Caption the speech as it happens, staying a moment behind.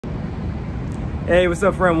Hey, what's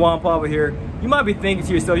up, friend? Juan Pablo here. You might be thinking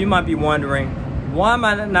to yourself, you might be wondering, why am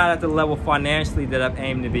I not at the level financially that I've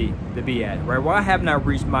aimed to be at, right? Why haven't I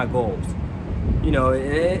reached my goals? You know,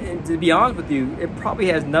 and to be honest with you, it probably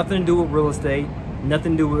has nothing to do with real estate,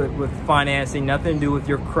 nothing to do with financing, nothing to do with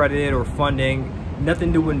your credit or funding, nothing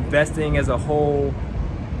to do with investing as a whole.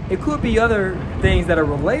 It could be other things that are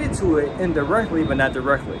related to it indirectly, but not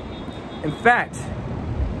directly. In fact,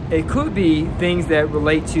 it could be things that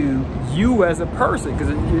relate to you as a person, because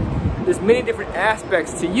there's many different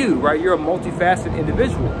aspects to you, right? You're a multifaceted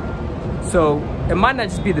individual. So it might not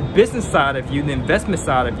just be the business side of you, the investment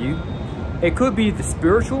side of you. It could be the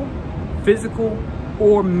spiritual, physical,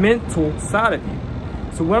 or mental side of you.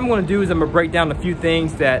 So what I'm going to do is I'm going to break down a few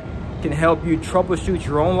things that can help you troubleshoot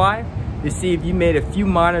your own life to see if you made a few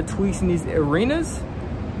minor tweaks in these arenas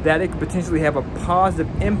that it could potentially have a positive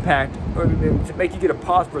impact, or to make you get a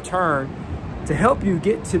positive return to help you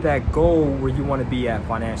get to that goal where you want to be at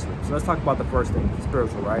financially. So let's talk about the first thing,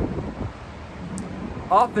 spiritual, right?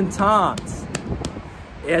 Oftentimes,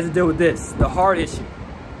 it has to do with this, the heart issue,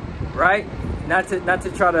 right? Not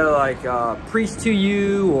to try to like preach to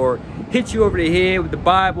you or hit you over the head with the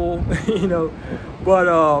Bible, you know, but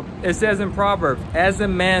it says in Proverbs, as a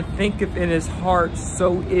man thinketh in his heart,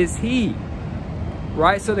 so is he.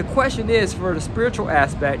 Right? So the question is, for the spiritual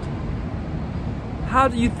aspect, how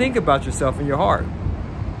do you think about yourself in your heart?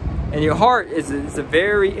 And your heart is a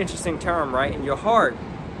very interesting term, right? In your heart,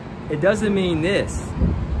 it doesn't mean this.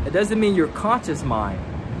 It doesn't mean your conscious mind.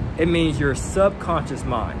 It means your subconscious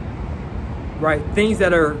mind, right? Things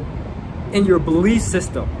that are in your belief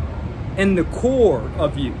system, in the core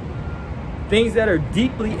of you. Things that are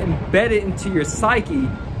deeply embedded into your psyche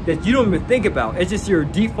that you don't even think about. It's just your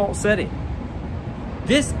default setting.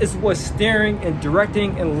 This is what's steering and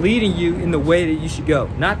directing and leading you in the way that you should go,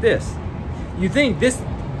 not this. You think this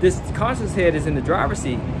conscious head is in the driver's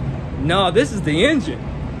seat. No, this is the engine,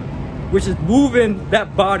 which is moving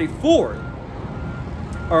that body forward.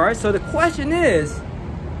 All right, so the question is,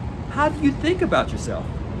 how do you think about yourself?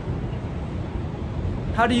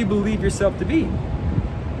 How do you believe yourself to be?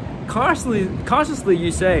 Consciously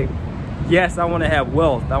you say, yes, I want to have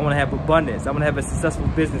wealth. I want to have abundance. I want to have a successful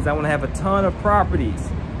business. I want to have a ton of properties,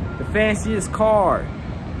 the fanciest car.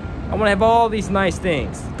 I want to have all these nice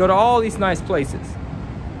things, go to all these nice places.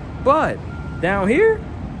 But down here,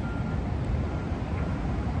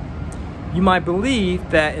 you might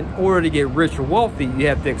believe that in order to get rich or wealthy, you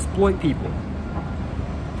have to exploit people.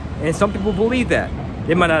 And some people believe that.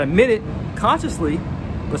 They might not admit it consciously,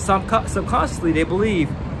 but subconsciously they believe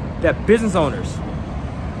that business owners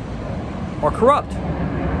are corrupt.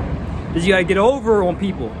 That you gotta get over on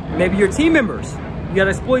people. Maybe your team members, you gotta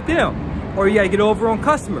exploit them. Or you gotta get over on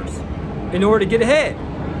customers in order to get ahead,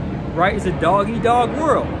 right? It's a dog-eat-dog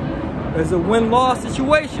world. It's a win-loss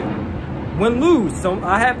situation. Win-lose. So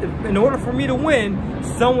I have to, in order for me to win,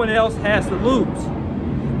 someone else has to lose.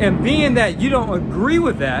 And being that you don't agree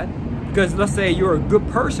with that, because let's say you're a good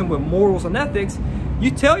person with morals and ethics, you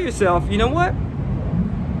tell yourself, you know what?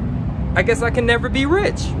 I guess I can never be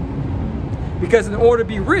rich. Because in order to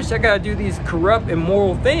be rich, I gotta do these corrupt,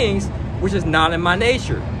 immoral things, which is not in my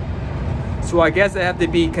nature. So I guess I have to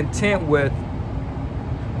be content with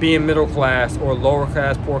being middle class or lower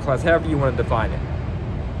class, poor class, however you want to define it.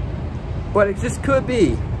 But it just could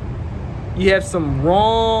be you have some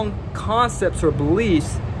wrong concepts or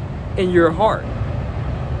beliefs in your heart.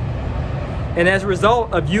 And as a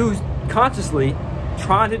result of you consciously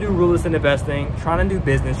trying to do real estate investing, trying to do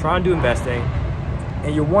business, trying to do investing,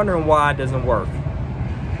 and you're wondering why it doesn't work.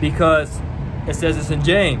 Because it says this in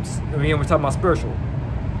James, again, we're talking about spiritual.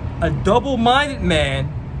 A double-minded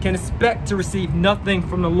man can expect to receive nothing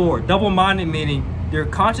from the Lord. Double-minded meaning their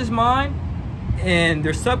conscious mind and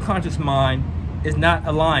their subconscious mind is not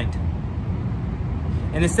aligned.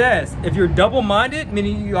 And it says, if you're double-minded,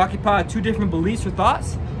 meaning you occupy two different beliefs or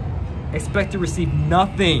thoughts, expect to receive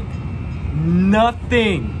nothing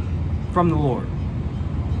from the Lord.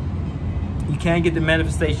 You can't get the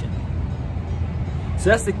manifestation. So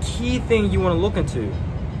that's the key thing you want to look into.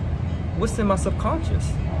 What's in my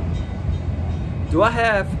subconscious? Do I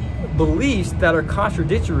have beliefs that are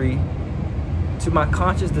contradictory to my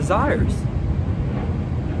conscious desires?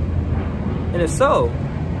 And if so,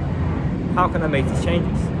 how can I make these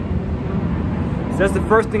changes? So that's the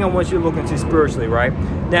first thing I want you to look into spiritually, right?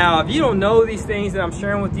 Now, if you don't know these things that I'm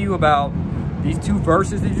sharing with you about these two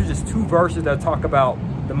verses, these are just two verses that talk about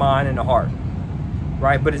the mind and the heart,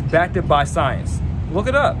 right? But it's backed up by science. Look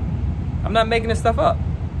it up. I'm not making this stuff up,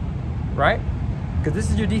 right? Because this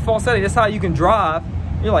is your default setting. That's how you can drive.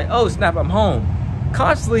 You're like, oh snap, I'm home.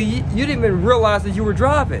 consciously, you didn't even realize that you were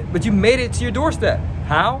driving, but you made it to your doorstep.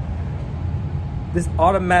 How? This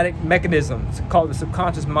automatic mechanism, it's called the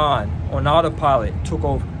subconscious mind, on autopilot, took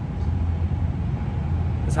over.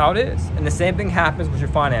 That's how it is. And the same thing happens with your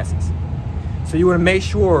finances. So you want to make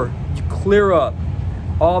sure you clear up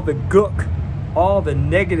all the gook, all the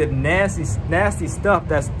negative, nasty stuff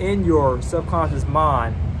that's in your subconscious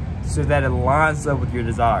mind, so that it lines up with your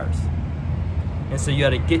desires. And so you got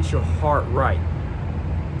to get your heart right.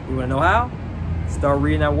 You want to know how? Start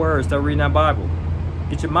reading that word, start reading that Bible.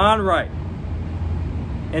 Get your mind right.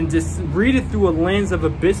 And just read it through a lens of a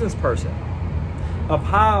business person, of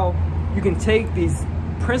how you can take these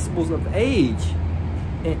principles of age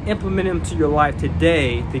and implement them to your life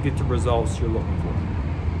today to get the results you're looking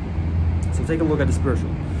for. So take a look at the spiritual.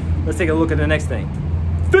 Let's take a look at the next thing.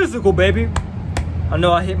 Physical, baby. I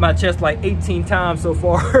know I hit my chest like 18 times so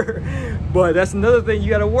far, but that's another thing you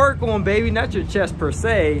got to work on, baby. Not your chest per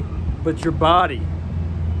se, but your body.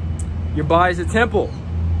 Your body's a temple.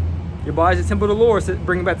 Your body's a temple of the Lord, so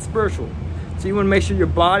bring back the spiritual. So you want to make sure your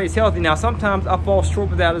body is healthy. Now, sometimes I fall short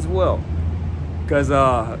with that as well, because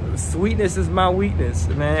sweetness is my weakness,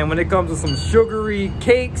 man. When it comes to some sugary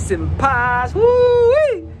cakes and pies,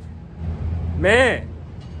 woo-wee, man,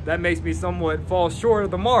 that makes me somewhat fall short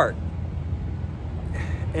of the mark.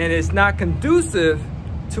 And it's not conducive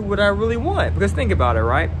to what I really want. Because think about it,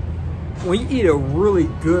 right? When you eat a really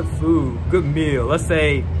good food, good meal, let's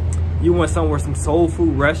say you went somewhere, some soul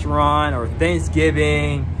food restaurant, or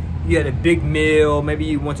Thanksgiving, you had a big meal, maybe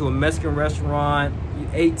you went to a Mexican restaurant, you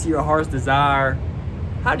ate to your heart's desire.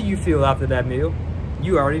 How do you feel after that meal?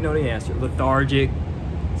 You already know the answer. Lethargic,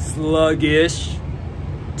 sluggish,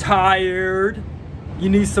 tired, you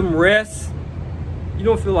need some rest. You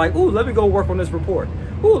don't feel like, ooh, let me go work on this report.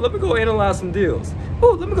 Ooh, let me go analyze some deals.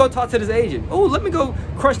 Ooh, let me go talk to this agent. Ooh, let me go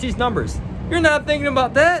crunch these numbers. You're not thinking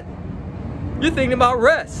about that. You're thinking about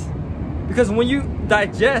rest. Because when you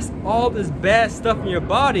digest all this bad stuff in your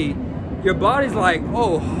body's like,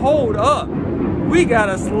 oh, hold up. We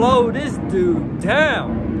gotta slow this dude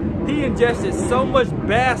down. He ingested so much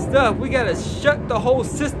bad stuff. We gotta shut the whole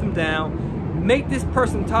system down, make this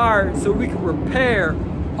person tired so we can repair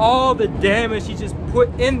all the damage he just put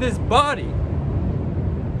in this body.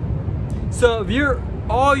 So if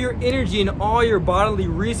all your energy and all your bodily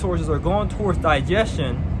resources are going towards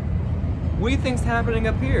digestion, what do you think's happening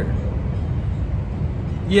up here?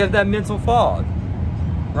 You have that mental fog,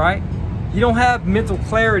 right? You don't have mental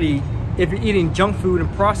clarity if you're eating junk food and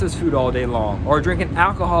processed food all day long, or drinking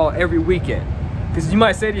alcohol every weekend. Because you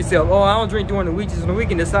might say to yourself, oh, I don't drink during the week, just on the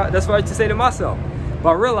weekend. That's what I used to say to myself. But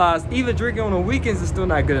I realized even drinking on the weekends is still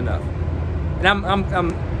not good enough. And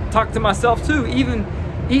I'm talking to myself too. Even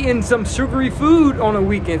eating some sugary food on the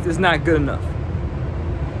weekends is not good enough,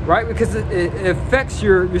 right? Because it affects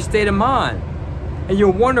your state of mind. And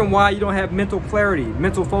you're wondering why you don't have mental clarity,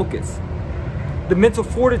 mental focus, the mental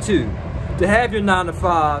fortitude to have your 9 to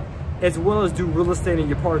 5 as well as do real estate in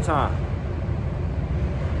your part-time.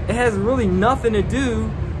 It has really nothing to do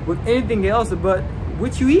with anything else but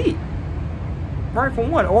what you eat, right? For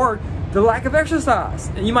one, or the lack of exercise.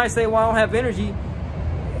 And you might say, well, I don't have energy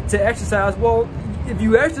to exercise. Well, if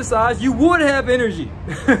you exercise, you would have energy.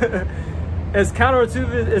 As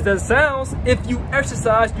counterintuitive as that sounds, if you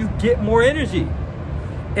exercise, you get more energy.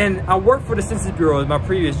 And I worked for the Census Bureau as my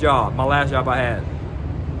previous job, my last job I had.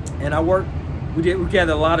 And we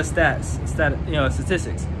gathered a lot of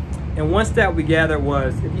statistics. And one stat we gathered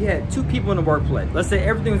was if you had 2 people in the workplace, let's say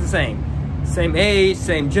everything was the same age,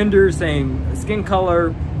 same gender, same skin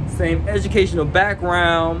color, same educational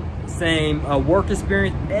background, same work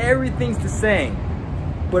experience, everything's the same.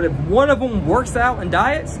 But if one of them works out and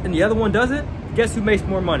diets and the other one doesn't, guess who makes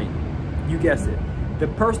more money? You guessed it. The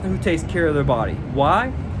person who takes care of their body.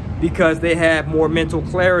 Why? Because they have more mental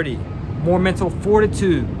clarity, more mental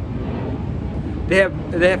fortitude. They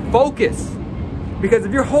have focus. Because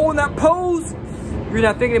if you're holding that pose, you're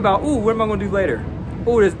not thinking about, ooh, what am I gonna do later?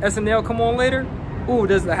 Ooh, does SNL come on later? Ooh,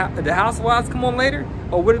 does the Housewives come on later?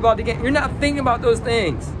 Or what about the game? You're not thinking about those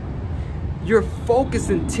things. You're focused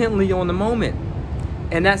intently on the moment.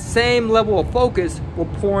 And that same level of focus will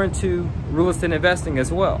pour into real estate investing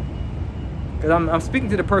as well. Because I'm speaking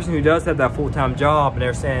to the person who does have that full-time job, and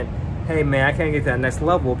they're saying, hey man, I can't get to that next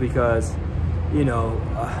level because, you know,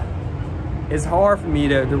 it's hard for me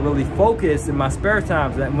to really focus in my spare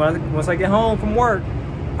times. Once I get home from work,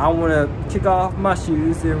 I want to kick off my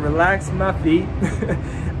shoes and relax my feet.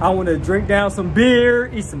 I want to drink down some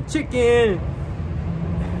beer, eat some chicken.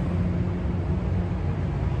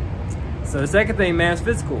 So the second thing, man, is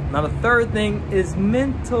physical. Now the third thing is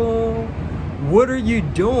mental. What are you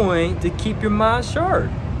doing to keep your mind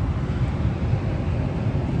sharp?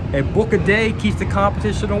 A book a day keeps the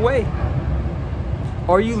competition away.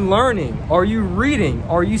 Are you learning? Are you reading?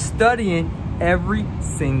 Are you studying every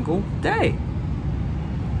single day?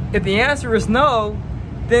 If the answer is no,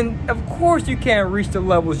 then of course you can't reach the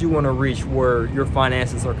levels you want to reach where your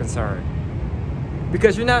finances are concerned.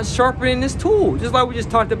 Because you're not sharpening this tool. Just like we just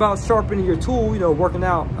talked about sharpening your tool, you know, working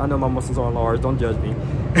out. I know my muscles aren't large, don't judge me.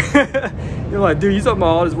 You're like, dude, you talking about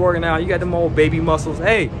all this working out, you got them old baby muscles.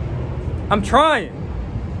 Hey, I'm trying.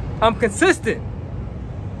 I'm consistent.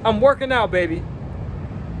 I'm working out, baby.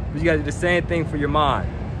 But you gotta do the same thing for your mind.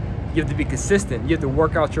 You have to be consistent. You have to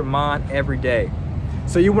work out your mind every day.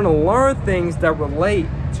 So you want to learn things that relate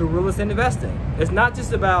to real estate investing. It's not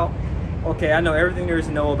just about, okay, I know everything there is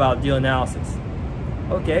to know about deal analysis.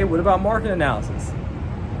 Okay, what about market analysis?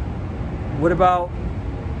 What about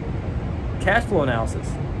cash flow analysis?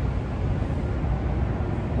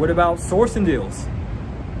 What about sourcing deals?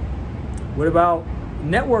 What about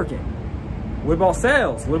networking? What about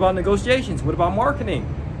sales? What about negotiations? What about marketing?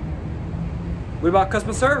 What about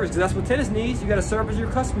customer service? Because that's what tenants needs. You got to service your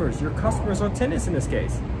customers. Your customers are tenants in this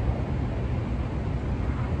case.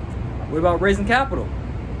 What about raising capital?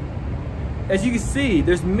 As you can see,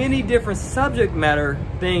 there's many different subject matter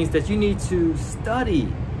things that you need to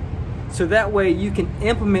study. So that way you can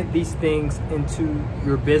implement these things into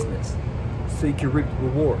your business. So you can reap the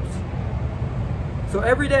rewards. So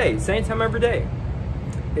every day, same time every day.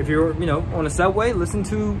 If you're, you know, on the subway, listen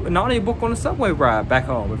to an audiobook on the subway ride back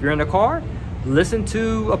home. If you're in the car, listen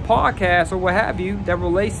to a podcast or what have you that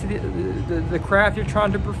relates to the craft you're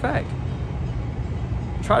trying to perfect.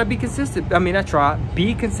 Try to be consistent. I mean,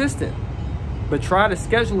 be consistent. But try to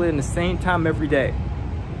schedule it in the same time every day.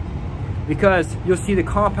 Because you'll see the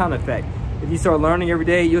compound effect. If you start learning every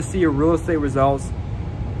day, you'll see your real estate results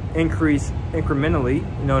increase incrementally,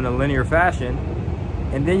 you know, in a linear fashion.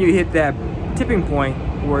 And then you hit that tipping point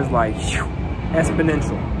where it's like, whew,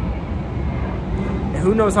 exponential. And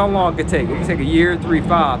who knows how long it could take. It could take a year, 3,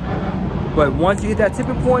 5. But once you hit that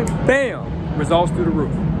tipping point, bam, results through the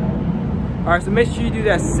roof. All right, so make sure you do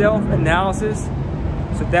that self-analysis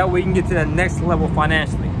so that way you can get to that next level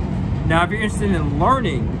financially. Now, if you're interested in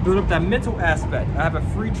learning to build up that mental aspect, I have a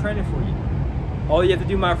free training for you. All you have to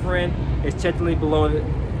do, my friend, is check the link below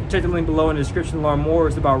in the description to learn more.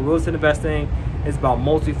 It's about real estate investing. It's about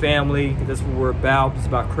multifamily, because that's what we're about. It's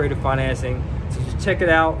about creative financing. So just check it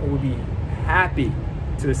out, and we'll be happy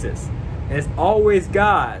to assist. And as always,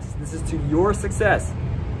 guys, this is to your success.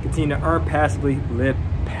 Continue to earn passively, live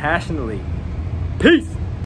passionately. Peace.